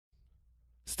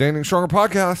Standing Stronger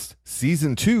Podcast,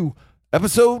 Season 2,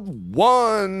 Episode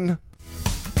 1.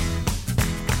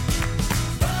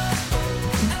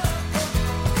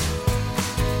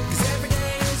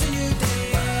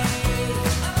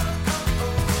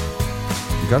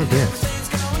 You gotta dance.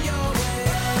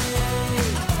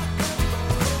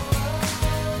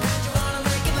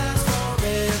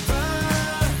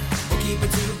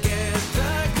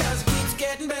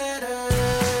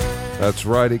 That's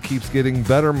right, it keeps getting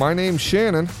better. My name's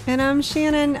Shannon. And I'm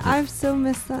Shannon. I've so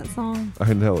missed that song.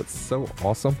 I know, it's so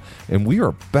awesome. And we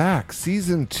are back,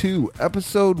 Season 2,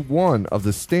 Episode 1 of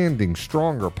the Standing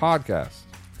Stronger Podcast.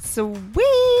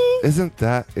 Sweet. Isn't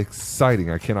that exciting?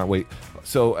 I cannot wait.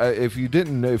 So if you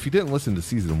didn't listen to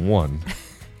Season 1...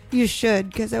 You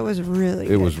should, because it was really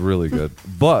good. It was really good.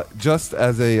 But just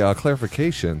as a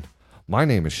clarification, my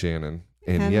name is Shannon.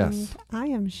 And yes, I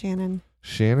am Shannon.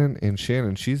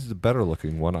 Shannon, she's the better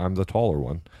looking one. I'm the taller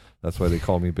one. That's why they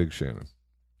call me Big Shannon.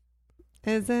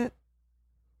 Is it?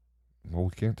 Well, we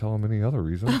can't tell them any other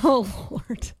reason. Oh,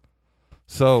 Lord.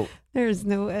 So there's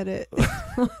no edit.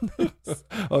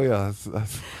 Oh, yeah.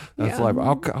 That's Yeah. live.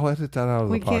 I'll edit that out of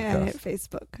the podcast. We can't edit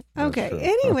Facebook. That's Okay. true.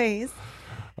 Anyways,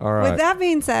 All right. with that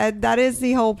being said, that is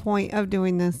the whole point of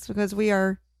doing this, because we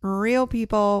are real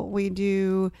people. We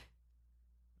do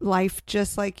life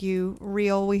just like you.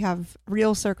 Real. We have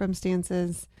real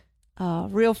circumstances,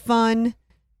 real fun.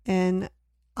 And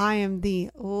I am the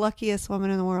luckiest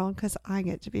woman in the world because I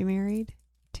get to be married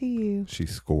to you. She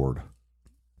scored.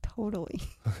 Totally.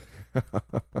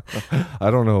 I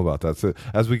don't know about that. So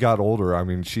as we got older, I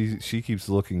mean, she keeps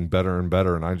looking better and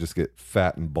better, and I just get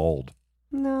fat and bald.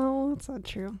 No, that's not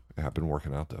true. I've been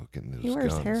working out though, getting those He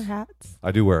wears guns. hair hats.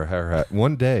 I do wear a hair hat.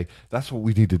 One day, that's what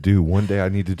we need to do. One day I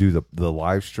need to do the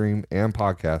live stream and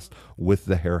podcast with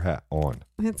the hair hat on.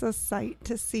 It's a sight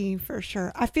to see for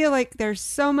sure. I feel like there's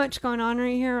so much going on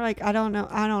right here. Like, I don't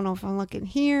know if I'm looking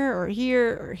here or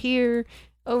here,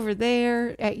 over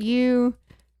there at you.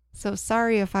 So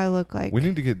sorry if I look like... We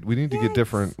need to get Yikes.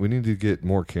 different. We need to get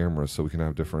more cameras so we can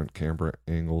have different camera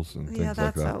angles and things Yeah, like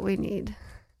that's that. what we need.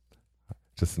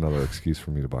 Just another excuse for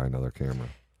me to buy another camera.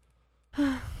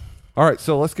 All right,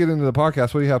 so let's get into the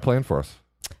podcast. What do you have planned for us?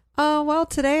 Well,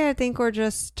 today I think we're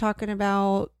just talking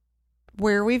about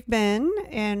where we've been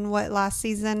and what last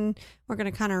season. We're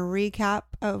going to kind of recap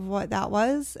of what that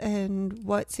was and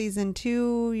what season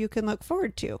 2 you can look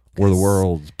forward to. We're the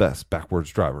world's best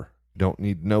backwards driver. Don't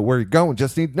need to know where you're going,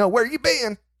 just need to know where you've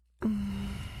been.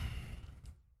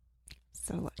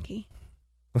 So lucky.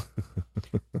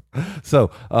 So,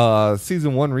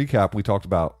 season 1 recap, we talked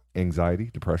about anxiety,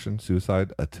 depression,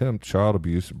 suicide, attempt, child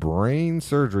abuse, brain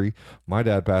surgery, my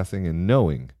dad passing, and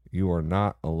knowing you are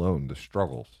not alone. The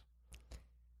struggles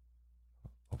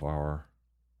of our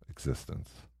existence.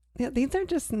 Yeah, these are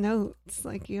just notes.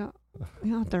 Like you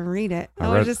don't have to read it. I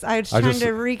I was trying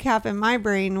to recap in my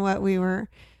brain what we were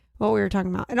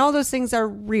talking about. And all those things are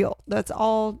real. That's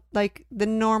all like the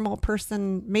normal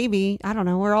person, maybe, I don't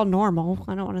know. We're all normal.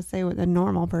 I don't want to say what the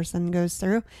normal person goes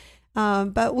through.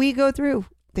 But we go through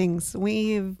things.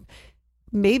 We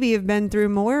maybe have been through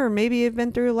more or maybe have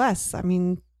been through less. I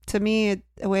mean, to me,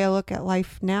 the way I look at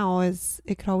life now is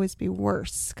it could always be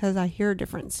worse because I hear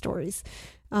different stories.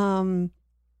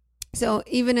 So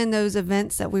even in those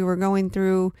events that we were going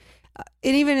through,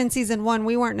 and even in season 1,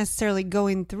 we weren't necessarily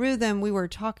going through them. We were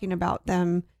talking about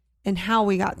them and how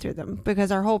we got through them,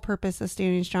 because our whole purpose of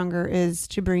Standing Stronger is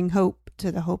to bring hope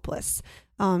to the hopeless,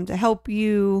 to help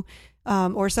you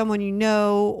or someone you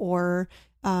know, or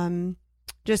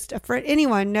just a friend,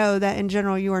 anyone, know that in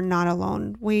general you are not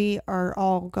alone. We are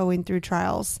all going through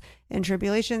trials and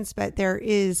tribulations, but there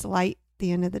is light at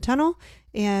the end of the tunnel,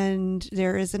 and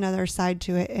there is another side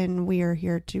to it, and we are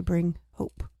here to bring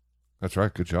hope. That's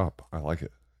right. Good job. I like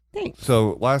it. Thanks.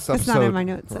 So last episode, It's not in my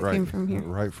notes. That came from here.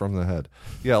 Right from the head.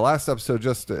 Yeah, last episode,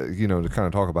 just to kind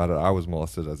of talk about it. I was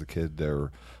molested as a kid.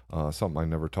 There, something I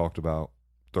never talked about.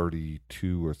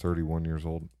 32 or 31 years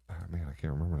old. Man, I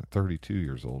can't remember. 32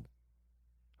 years old.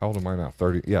 How old am I now?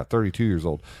 32 years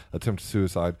old. Attempted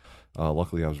suicide.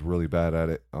 Luckily, I was really bad at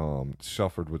it.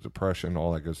 Suffered with depression,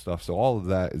 all that good stuff. So all of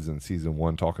that is in season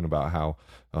 1, talking about how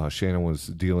Shannon was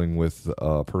dealing with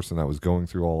a person that was going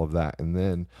through all of that. And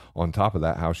then on top of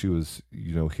that, how she was,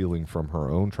 healing from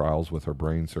her own trials with her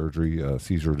brain surgery,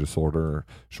 seizure disorder,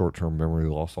 short-term memory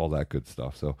loss, all that good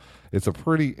stuff. So it's a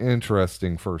pretty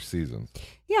interesting first season.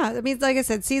 Yeah. I mean, like I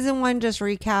said, season 1 just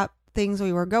recap things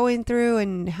we were going through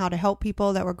and how to help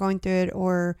people that were going through it,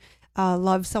 or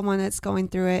love someone that's going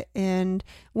through it. And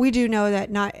we do know that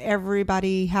not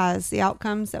everybody has the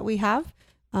outcomes that we have.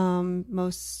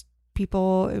 Most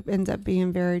people, it ends up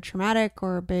being very traumatic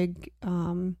or a big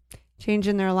change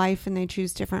in their life, and they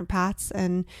choose different paths.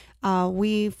 And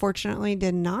we fortunately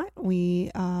did not.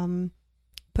 We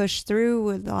pushed through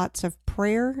with lots of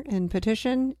prayer and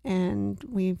petition, and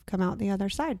we've come out the other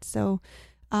side. So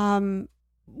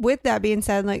with that being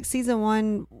said, like season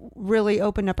 1 really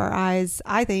opened up our eyes,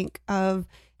 I think, of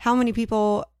how many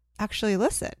people actually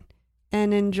listen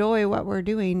and enjoy what we're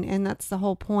doing. And that's the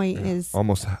whole point. Is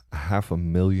almost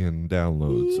 500,000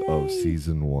 downloads of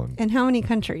season 1. And how many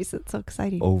countries? It's so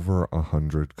exciting. Over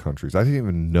 100 countries. I didn't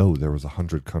even know there was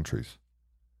 100 countries.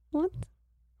 What?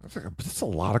 That's a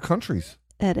lot of countries.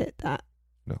 Edit that.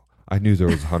 No, I knew there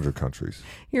was 100 countries.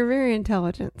 You're very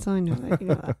intelligent, so I know that you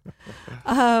know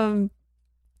that.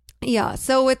 Yeah.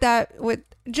 So with that, with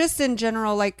just in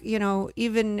general, like, you know,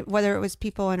 even whether it was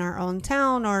people in our own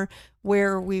town or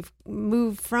where we've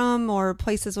moved from or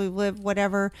places we've lived,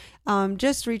 whatever,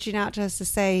 just reaching out to us to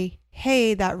say,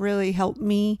 hey, that really helped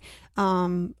me.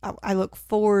 I look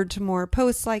forward to more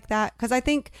posts like that, because I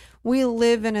think we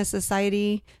live in a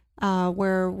society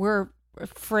where we're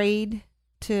afraid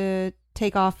to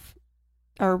take off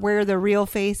or wear the real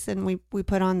face, and we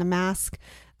put on the mask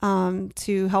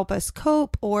to help us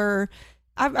cope. Or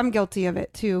I'm guilty of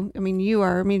it too. I mean, you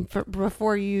are. I mean,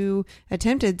 before you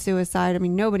attempted suicide, I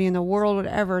mean, nobody in the world would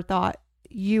ever thought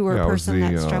you were a person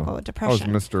that struggled with depression.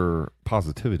 I was Mr.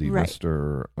 Positivity, right.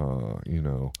 Mr. You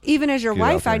know. Even as your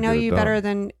wife, I know you better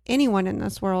than anyone in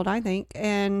this world, I think.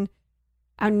 And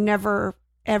I never,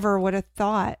 ever would have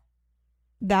thought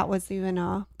that was even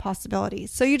a possibility.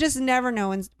 So you just never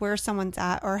know where someone's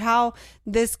at or how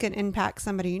this can impact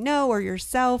somebody you know or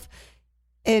yourself.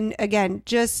 And again,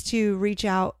 just to reach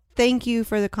out, thank you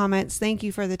for the comments. Thank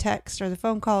you for the text or the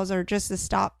phone calls, or just to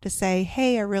stop to say,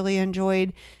 hey, I really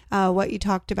enjoyed what you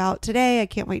talked about today. I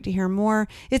can't wait to hear more.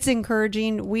 It's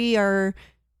encouraging. We are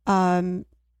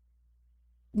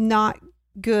not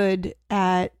good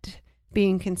at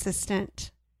being consistent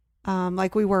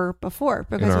like we were before,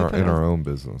 because in our own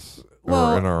business,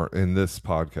 or in this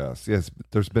podcast. Yes,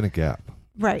 there's been a gap.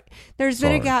 Right. There's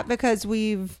been a gap because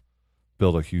we've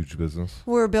built a huge business.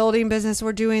 We're building business.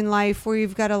 We're doing life.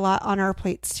 We've got a lot on our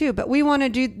plates too, but we want to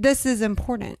do, this is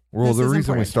important. Well, the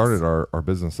reason we started our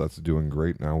business that's doing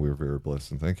great now, we're very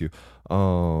blessed and thank you,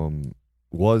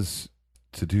 was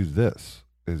to do this.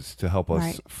 Is to help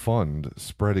us fund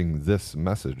spreading this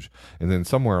message. And then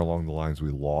somewhere along the lines we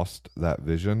lost that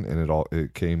vision, and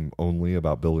it came only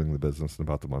about building the business and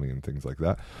about the money and things like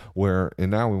that, and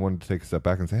now we wanted to take a step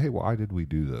back and say, hey, why did we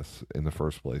do this in the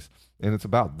first place? And it's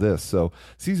about this. So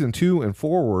season 2 and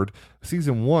forward,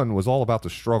 season 1 was all about the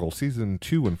struggle. Season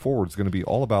 2 and forward is going to be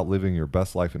all about living your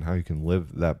best life and how you can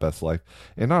live that best life.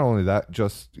 And not only that,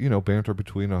 just, you know, banter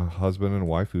between a husband and a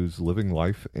wife who's living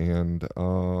life and,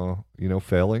 you know,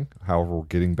 failing, however, we're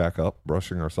getting back up,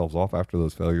 brushing ourselves off after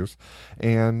those failures,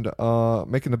 and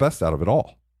making the best out of it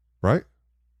all. Right?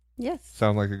 Yes.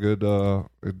 Sound like a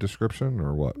good description,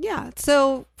 or what? Yeah.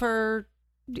 So for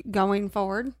going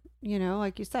forward, you know,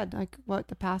 like you said, like what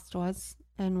the past was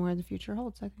and where the future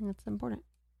holds, I think that's important.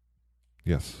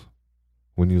 Yes.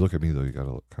 When you look at me, though, you got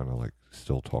to kind of like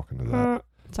still talking to that.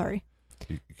 Sorry.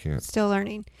 You can't. Still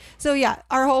learning. So yeah,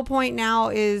 our whole point now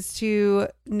is to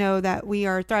know that we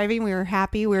are thriving, we are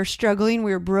happy, we're struggling,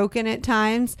 we're broken at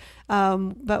times,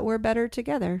 but we're better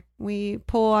together. We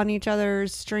pull on each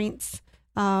other's strengths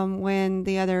when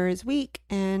the other is weak,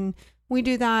 and we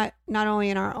do that not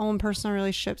only in our own personal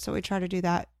relationships, but we try to do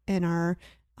that in our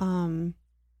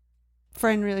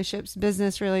friend relationships,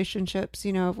 business relationships.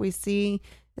 You know, if we see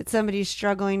that somebody's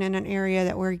struggling in an area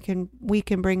that we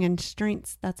can bring in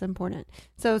strengths, that's important.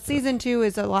 So season 2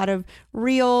 is a lot of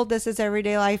real, this is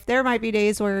everyday life. There might be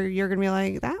days where you're going to be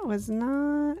like, that was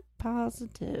not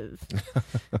positive.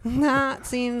 That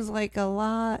seems like a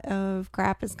lot of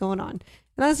crap is going on. And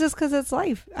that's just because it's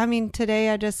life. I mean, today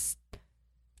I just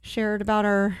shared about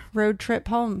our road trip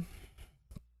home.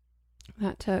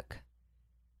 That took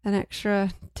an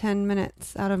extra 10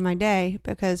 minutes out of my day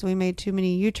because we made too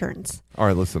many U-turns. All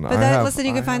right, listen. But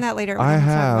you can find that later. I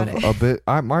have a bit.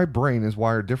 My brain is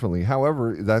wired differently.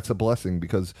 However, that's a blessing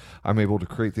because I'm able to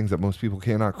create things that most people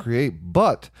cannot create.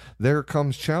 But there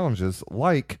comes challenges,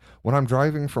 like when I'm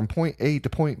driving from point A to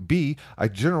point B, I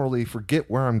generally forget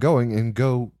where I'm going and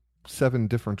go 7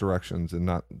 different directions and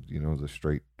not, you know, the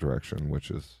straight direction,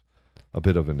 which is a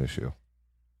bit of an issue.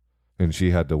 And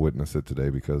she had to witness it today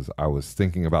because I was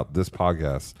thinking about this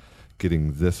podcast,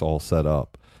 getting this all set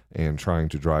up and trying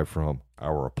to drive from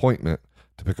our appointment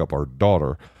to pick up our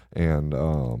daughter, and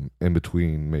in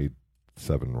between made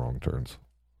 7 wrong turns.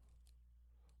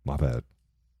 My bad.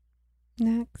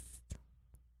 Next.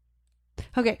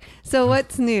 Okay, so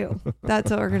what's new?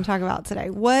 That's what we're going to talk about today.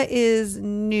 What is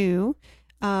new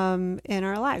in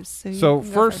our lives? So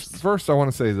first, I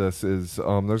want to say this is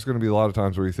there's going to be a lot of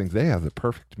times where you think they have the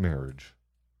perfect marriage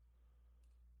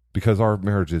because our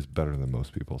marriage is better than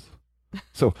most people's.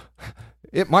 So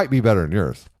it might be better than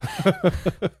yours,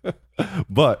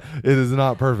 but it is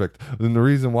not perfect. And the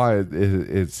reason why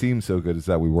it seems so good is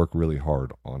that we work really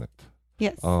hard on it.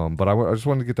 Yes. But I just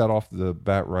wanted to get that off the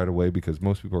bat right away because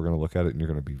most people are going to look at it and you're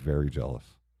going to be very jealous.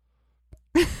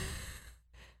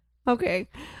 Okay.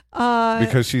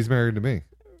 Because she's married to me.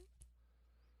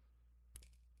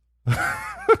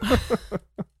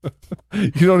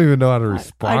 You don't even know how to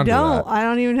respond to that. I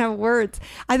don't even have words.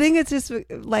 I think it's just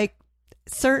like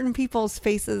certain people's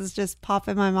faces just pop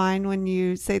in my mind when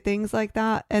you say things like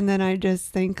that. And then I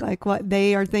just think like what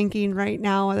they are thinking right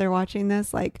now while they're watching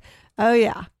this. Like, oh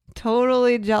yeah,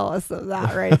 totally jealous of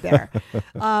that right there.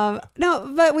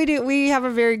 No, but we have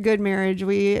a very good marriage.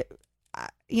 We, I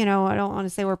don't want to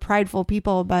say we're prideful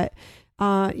people, but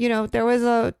there was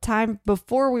a time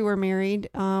before we were married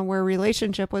where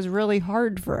relationship was really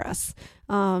hard for us.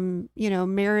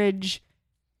 Marriage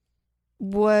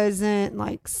wasn't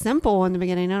like simple in the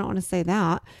beginning. I don't want to say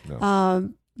that. No.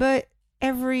 But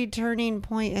every turning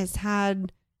point has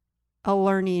had a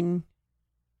learning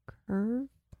curve.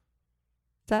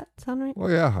 Does that sound right? Well,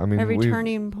 yeah. I mean, every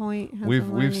turning point has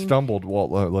we've stumbled. Well,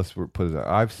 let's put it.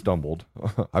 I've stumbled.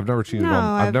 I've never cheated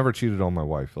I've never cheated on my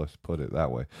wife. Let's put it that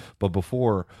way. But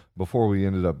before we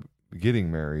ended up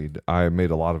getting married, I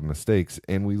made a lot of mistakes,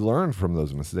 and we learned from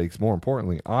those mistakes. More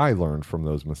importantly, I learned from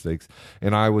those mistakes,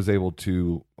 and I was able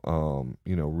to,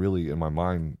 really in my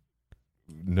mind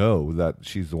know that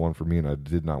she's the one for me, and I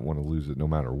did not want to lose it no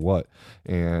matter what.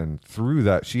 And through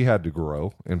that, she had to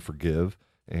grow and forgive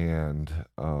and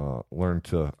learn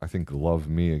to, I think, love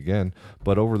me again.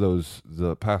 But over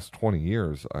the past 20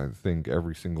 years, I think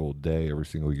every single day, every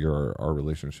single year, our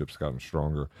relationship's gotten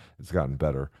stronger. It's gotten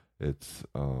better. It's,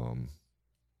 now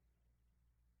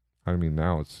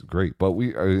it's great, but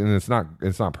and it's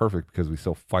not perfect because we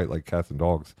still fight like cats and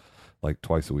dogs, like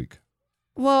twice a week.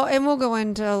 Well, and we'll go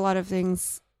into a lot of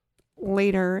things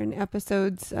later in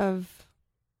episodes of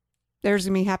there's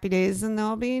going to be happy days and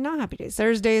there'll be not happy days.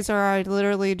 There's days where I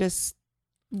literally just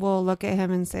will look at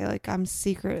him and say, like, I'm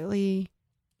secretly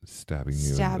stabbing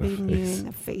you in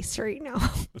the face right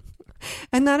now.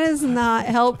 And that is not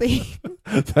healthy.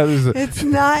 It's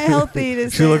not healthy to say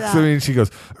that. She looks at me and she goes,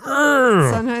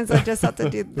 "Urgh." Sometimes I just have to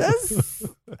do this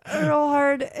real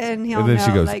hard and he'll know. And then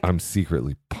she goes, I'm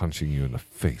secretly punching you in the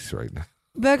face right now.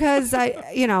 Because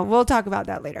we'll talk about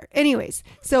that later. Anyways,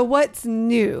 so what's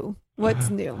new?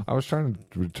 I was trying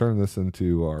to turn this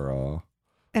into our...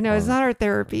 I know it's not our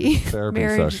therapy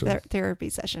marriage session. Therapy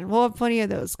session. We'll have plenty of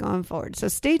those going forward. So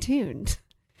stay tuned.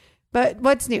 But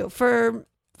what's new for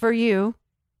you?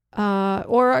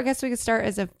 Or I guess we could start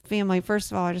as a family.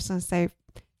 First of all, I just want to say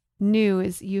new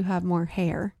is you have more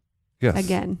hair. Yes.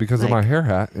 Again. Because of my hair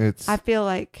hat. I feel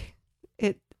like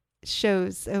it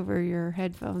shows over your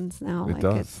headphones now. It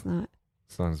does.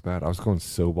 It's not as bad. I was going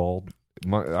so bald.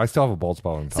 I still have a bald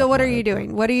spot on top. So what are you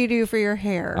doing? What do you do for your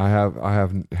hair? I have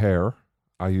hair.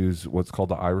 I use what's called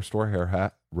the iRestore hair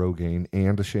hat, Rogaine,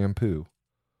 and a shampoo.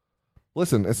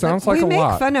 Listen, it sounds like a lot. We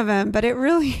make fun of him, but it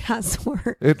really has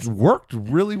worked. It's worked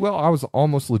really well. I was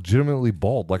almost legitimately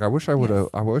bald. Like I wish I would have.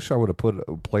 I wish I would have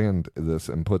planned this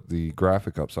and put the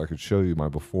graphic up so I could show you my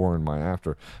before and my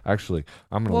after. Actually,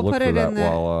 I'm going to look for that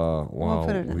while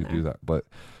we do that. But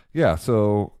yeah,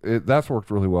 so that's worked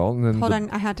really well. And then hold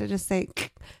on, I had to just say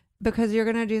because you're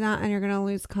going to do that and you're going to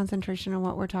lose concentration on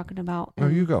what we're talking about. No,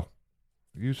 you go.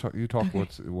 You talk. Okay.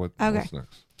 What's next?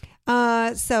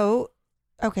 So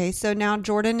now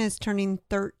Jordan is turning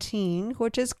 13,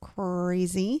 which is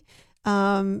crazy.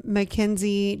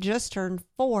 Mackenzie just turned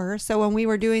 4. So when we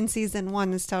were doing season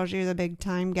 1, this tells you the big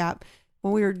time gap.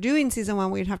 When we were doing season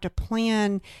 1, we'd have to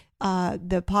plan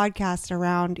the podcast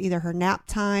around either her nap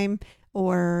time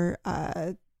or,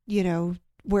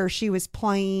 where she was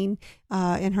playing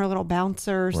in her little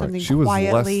bouncer or something. She was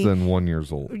less than 1 year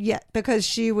old. Yeah, because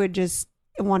she would just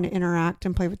want to interact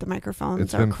and play with the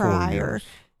microphones or cry or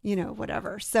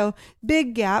whatever. So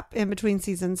big gap in between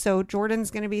seasons. So Jordan's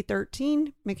going to be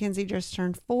 13. Mackenzie just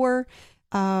turned 4.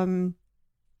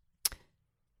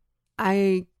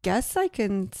 I guess I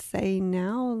can say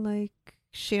now, like,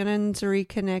 Shannon's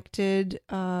reconnected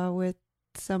with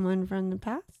someone from the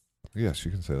past. Yes,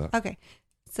 you can say that. Okay.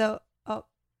 So,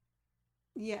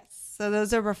 yes. So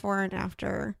those are before and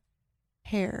after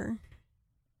hair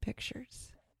pictures.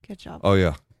 Good job. Oh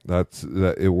yeah,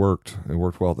 it worked. It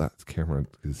worked well. That camera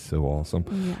is so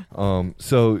awesome. Yeah.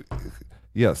 So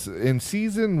Yes, in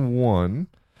season 1,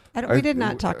 we did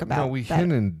not talk about No, we that.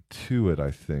 hinted to it,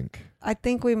 I think. I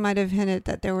think we might have hinted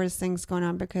that there was things going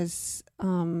on because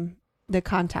the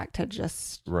contact had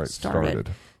just started.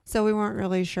 So we weren't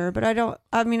really sure, but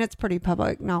it's pretty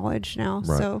public knowledge now.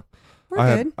 Right. So we're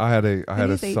good. I had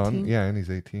a he's son. 18. Yeah, and he's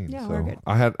 18. Yeah, so we're good.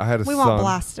 I had a We son. won't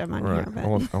blast him on Right. here,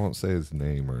 but I won't say his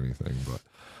name or anything, but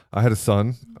I had a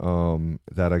son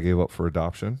that I gave up for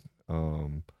adoption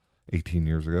 18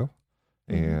 years ago.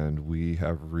 Mhm. And we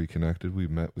have reconnected.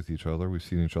 We've met with each other. We've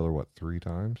seen each other, 3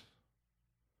 times?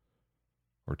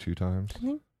 Or 2 times? I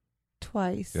think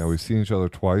twice. Yeah, we've seen each other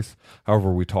twice.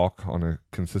 However, we talk on a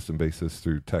consistent basis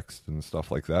through text and stuff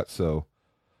like that. So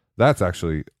that's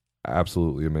actually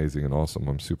absolutely amazing and awesome.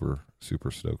 I'm super,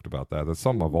 super stoked about that. That's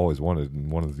something I've always wanted.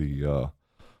 And one of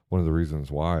the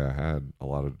reasons why I had a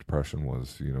lot of depression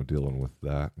was, dealing with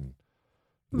that and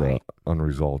the Right.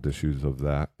 unresolved issues of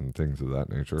that and things of that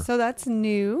nature. So that's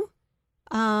new.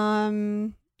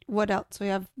 What else? We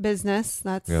have business.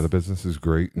 That's Yeah, the business is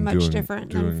great. And much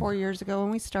different than 4 years ago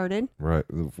when we started. Right.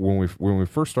 When we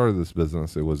first started this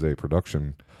business, it was a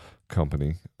production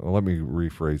company. Well, let me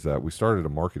rephrase that. We started a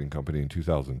marketing company in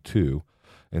 2002.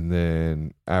 And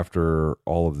then after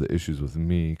all of the issues with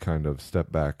me, kind of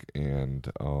stepped back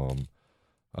and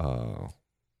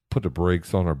put the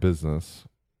brakes on our business,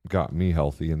 got me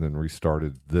healthy, and then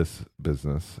restarted this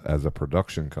business as a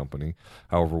production company.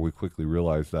 However, we quickly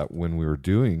realized that when we were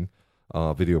doing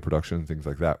video production and things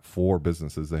like that for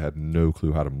businesses, they had no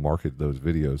clue how to market those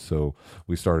videos. So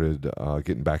we started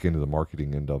getting back into the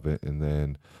marketing end of it, and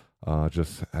then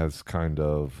just has kind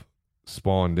of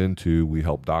spawned into, we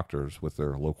help doctors with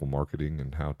their local marketing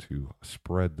and how to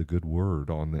spread the good word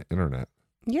on the internet.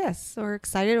 Yes, so we're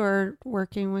excited. We're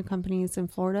working with companies in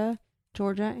Florida,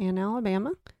 Georgia, and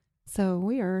Alabama. So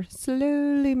we are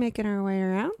slowly making our way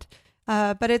around.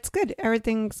 But it's good.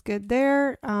 Everything's good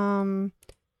there.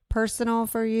 Personal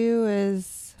for you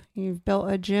is you've built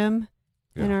a gym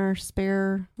in our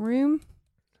spare room.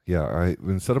 Yeah,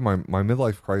 instead of my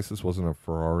midlife crisis wasn't a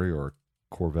Ferrari or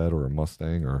a Corvette or a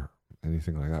Mustang or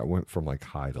anything like that. It went from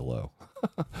high to low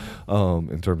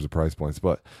in terms of price points.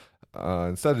 But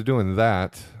instead of doing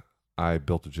that, I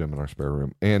built a gym in our spare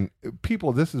room. And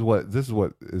people, this is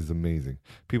what is amazing.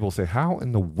 People say, how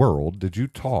in the world did you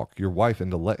talk your wife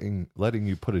into letting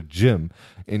you put a gym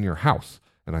in your house?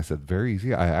 And I said, very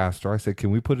easy. I asked her, I said,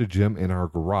 can we put a gym in our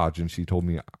garage? And she told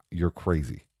me, you're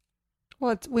crazy.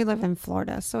 Well, we live in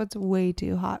Florida, so it's way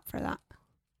too hot for that.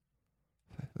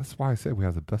 That's why I say we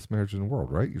have the best marriage in the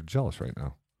world, right? You're jealous right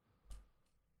now.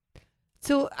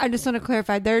 So I just want to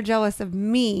clarify, they're jealous of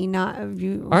me, not of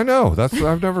you. I know.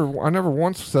 I never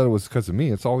once said it was because of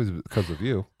me. It's always because of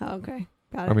you. Okay.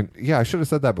 Got it. I mean, yeah, I should have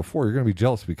said that before. You're going to be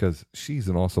jealous because she's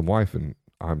an awesome wife and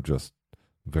I'm just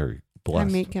very blessed.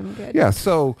 I make him good. Yeah,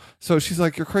 so she's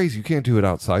like, you're crazy. You can't do it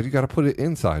outside. You got to put it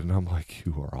inside. And I'm like,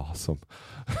 you are awesome.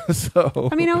 So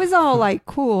I mean, I was all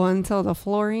cool until the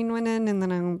flooring went in, and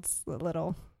then I was a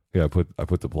little. Yeah, I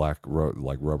put the black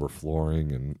rubber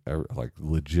flooring and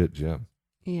legit gym.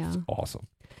 Yeah. It's awesome.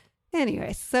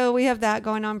 Anyway, so we have that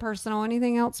going on personal.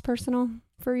 Anything else personal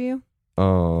for you?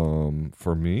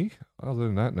 For me, other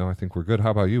than that, no, I think we're good.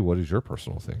 How about you? What is your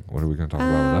personal thing? What are we going to talk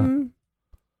about with that?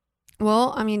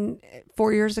 Well, I mean,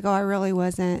 4 years ago, I really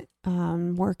wasn't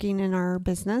working in our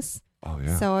business. Oh,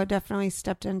 yeah. So I definitely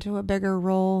stepped into a bigger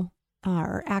role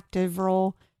or active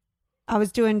role. I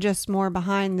was doing just more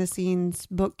behind the scenes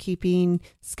bookkeeping,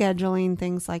 scheduling,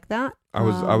 things like that.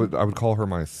 I would call her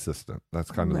my assistant.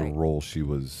 That's kind of the role she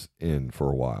was in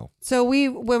for a while. So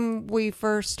when we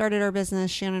first started our business,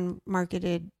 Shannon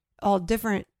marketed all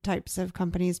different types of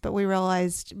companies, but we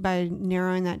realized by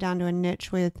narrowing that down to a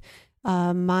niche with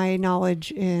my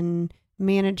knowledge in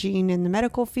managing in the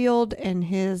medical field and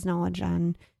his knowledge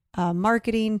on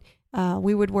marketing,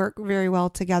 we would work very well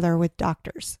together with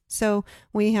doctors. So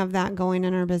we have that going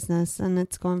in our business, and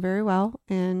it's going very well.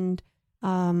 And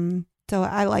so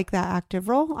I like that active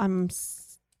role. I'm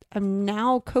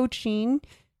now coaching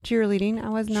cheerleading. I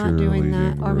was not doing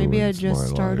that, or maybe I just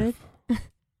started.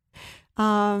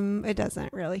 It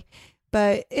doesn't really,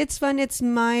 but it's fun. It's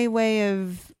my way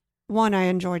of one. I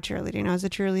enjoy cheerleading. I was a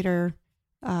cheerleader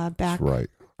back. That's right.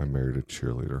 I married a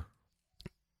cheerleader.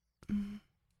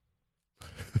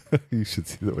 You should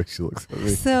see the way she looks at me.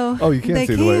 So you can't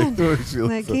see the way she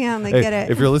looks. They can. They get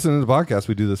it. If you're listening to the podcast,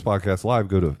 we do this podcast live.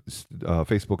 Go to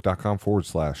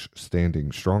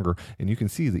facebook.com/standing stronger, and you can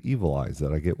see the evil eyes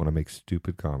that I get when I make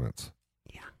stupid comments.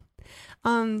 Yeah.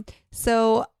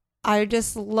 So I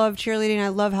just love cheerleading. I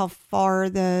love how far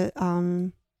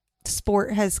the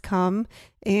sport has come.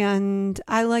 And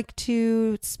I like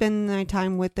to spend my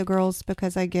time with the girls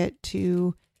because I get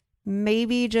to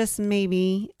maybe, just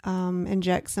maybe,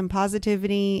 inject some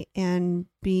positivity and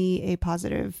be a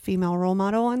positive female role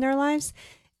model in their lives.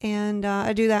 And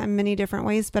I do that in many different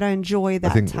ways, but I enjoy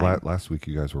that I think time. last week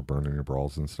you guys were burning your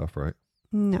bras and stuff, right?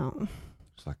 No.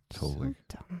 It's like totally.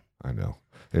 So dumb. I know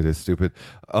it is stupid,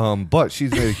 but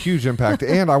she's made a huge impact.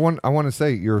 And I want to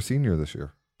say you're a senior this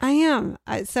year. I am.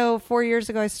 So 4 years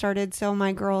ago I started. So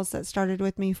my girls that started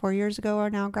with me 4 years ago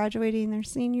are now graduating. They're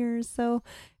seniors. So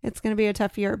it's going to be a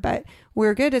tough year, but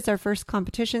we're good. It's our first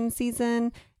competition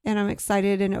season and I'm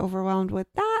excited and overwhelmed with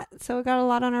that. So we got a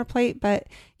lot on our plate, but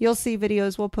you'll see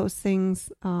videos. We'll post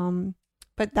things.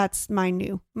 But that's my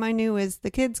new. My new is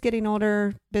the kids getting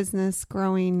older, business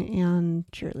growing, and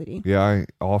cheerleading. Yeah, I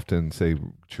often say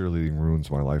cheerleading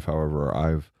ruins my life. However,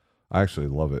 I actually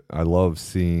love it. I love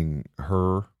seeing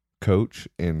her coach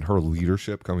and her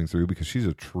leadership coming through because she's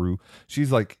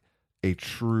like a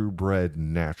true bred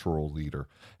natural leader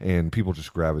and people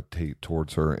just gravitate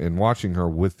towards her, and watching her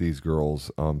with these girls,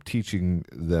 teaching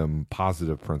them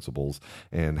positive principles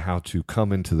and how to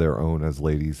come into their own as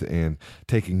ladies, and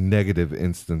taking negative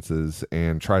instances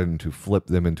and trying to flip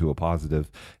them into a positive,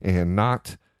 and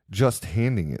not just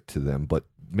handing it to them, but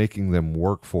making them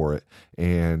work for it.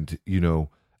 And,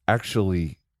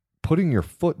 actually putting your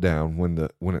foot down when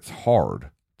it's hard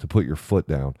to put your foot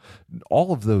down.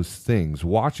 All of those things,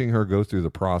 watching her go through the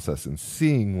process and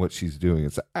seeing what she's doing,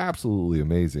 it's absolutely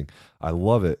amazing. I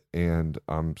love it, and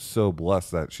I'm so blessed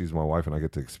that she's my wife and I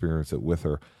get to experience it with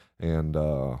her. And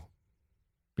I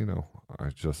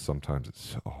just sometimes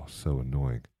it's so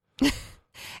annoying. The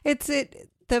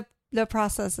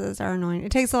processes are annoying.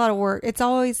 It takes a lot of work. It's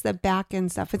always the back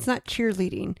end stuff. It's not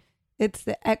cheerleading. It's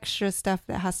the extra stuff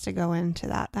that has to go into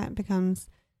that becomes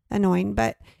annoying,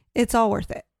 but it's all worth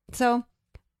it. So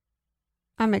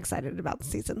I'm excited about the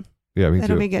season. Yeah, me too.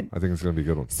 It'll be good. I think it's going to be a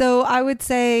good one. So I would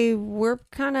say we're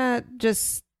kind of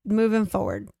just moving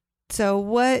forward. So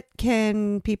what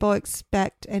can people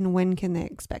expect and when can they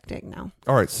expect it now?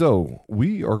 All right. So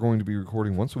we are going to be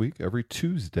recording once a week, every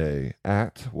Tuesday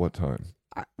at what time?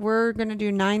 We're going to do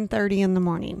 9:30 in the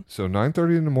morning. So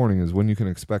 9:30 in the morning is when you can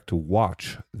expect to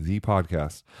watch the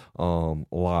podcast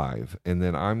live. And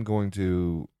then I'm going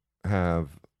to I'm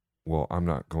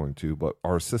not going to, but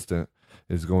our assistant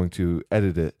is going to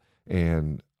edit it.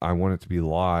 And I want it to be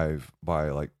live by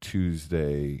like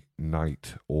Tuesday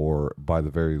night or by the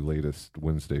very latest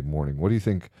Wednesday morning. What do you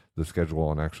think the schedule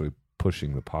on actually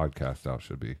pushing the podcast out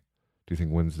should be? Do you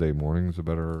think Wednesday morning is a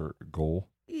better goal?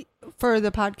 For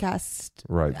the podcast,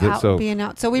 right? Being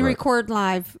out. So we record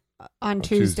live on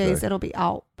Tuesdays. Tuesday. It'll be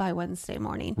out by Wednesday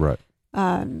morning. Right.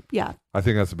 Yeah. I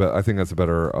think that's a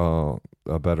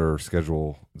better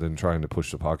schedule than trying to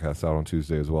push the podcast out on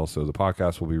Tuesday as well. So the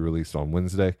podcast will be released on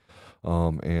Wednesday,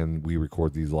 and we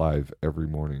record these live every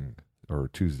morning or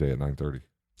Tuesday at 9:30.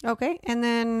 Okay. And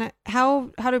then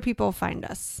how do people find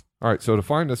us? All right. So to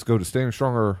find us, go to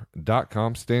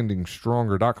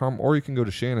standingstronger.com, or you can go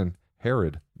to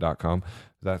shannonherod.com.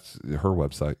 That's her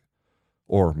website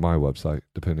or my website,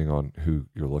 depending on who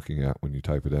you're looking at when you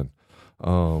type it in.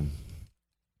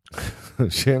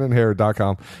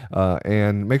 shannonherod.com,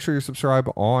 and make sure you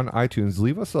subscribe on iTunes.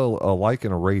 Leave us a like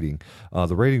and a rating.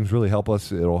 The ratings really help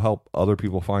us. It'll help other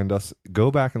people find us. Go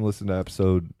back and listen to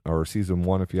episode or season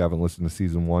 1 if you haven't listened to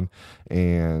season 1,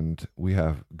 and we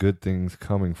have good things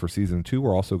coming for season 2.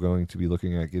 We're also going to be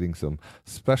looking at getting some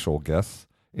special guests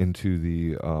into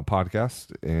the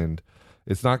podcast, and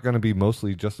it's not going to be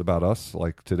mostly just about us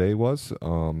like today was.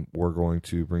 We're going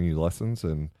to bring you lessons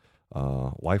and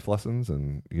life lessons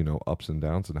and ups and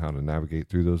downs and how to navigate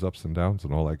through those ups and downs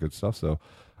and all that good stuff. So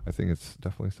I think it's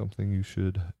definitely something you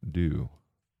should do.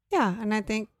 Yeah, and I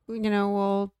think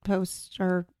we'll post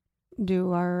or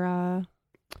do our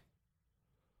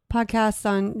podcasts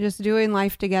on just doing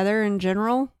life together in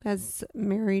general as a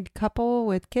married couple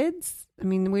with kids. I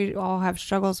mean, we all have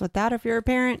struggles with that if you're a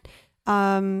parent.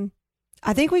 I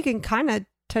think we can kind of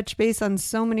touch base on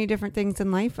so many different things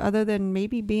in life other than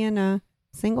maybe being a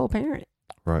single parent.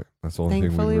 Right. That's the only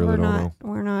Thankfully, thing we really don't know.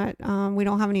 We're not, we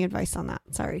don't have any advice on that.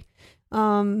 Sorry.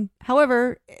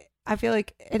 However, I feel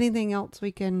like anything else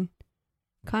we can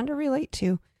kind of relate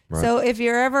to. Right. So if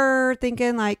you're ever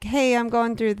thinking like, hey, I'm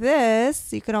going through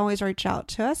this, you can always reach out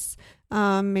to us.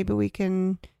 Maybe we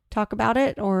can talk about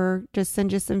it or just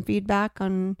send you some feedback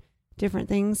on different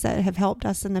things that have helped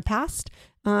us in the past.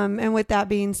 And with that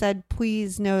being said,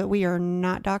 please know that we are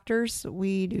not doctors.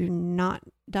 We do not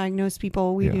diagnose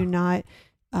people. We do not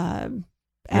at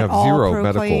all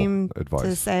proclaim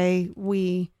to say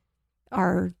we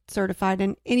are certified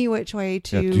in any which way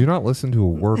to. Yeah, do not listen to a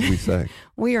word we say.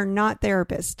 We are not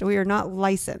therapists. We are not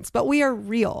licensed, but we are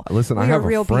real. Listen, we I have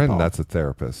a friend people. that's a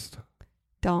therapist.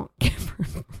 Don't give her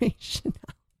information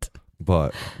out.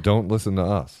 But don't listen to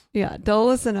us. Yeah, don't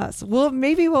listen to us.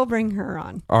 Maybe we'll bring her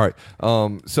on. All right.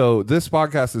 So this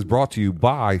podcast is brought to you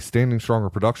by Standing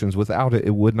Stronger Productions. Without it,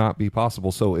 it would not be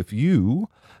possible. So if you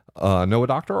know a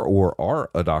doctor or are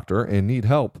a doctor and need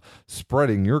help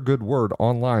spreading your good word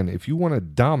online, if you want to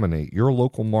dominate your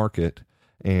local market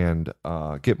and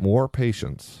get more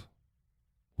patients,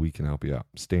 we can help you out.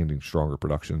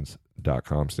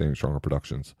 StandingStrongerProductions.com,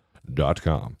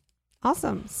 StandingStrongerProductions.com.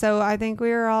 Awesome. So I think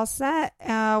we are all set.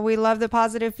 We love the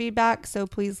positive feedback. So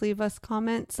please leave us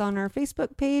comments on our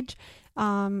Facebook page.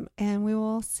 And we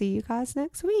will see you guys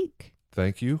next week.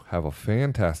 Thank you. Have a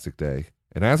fantastic day.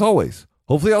 And as always,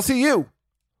 hopefully I'll see you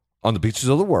on the beaches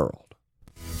of the world.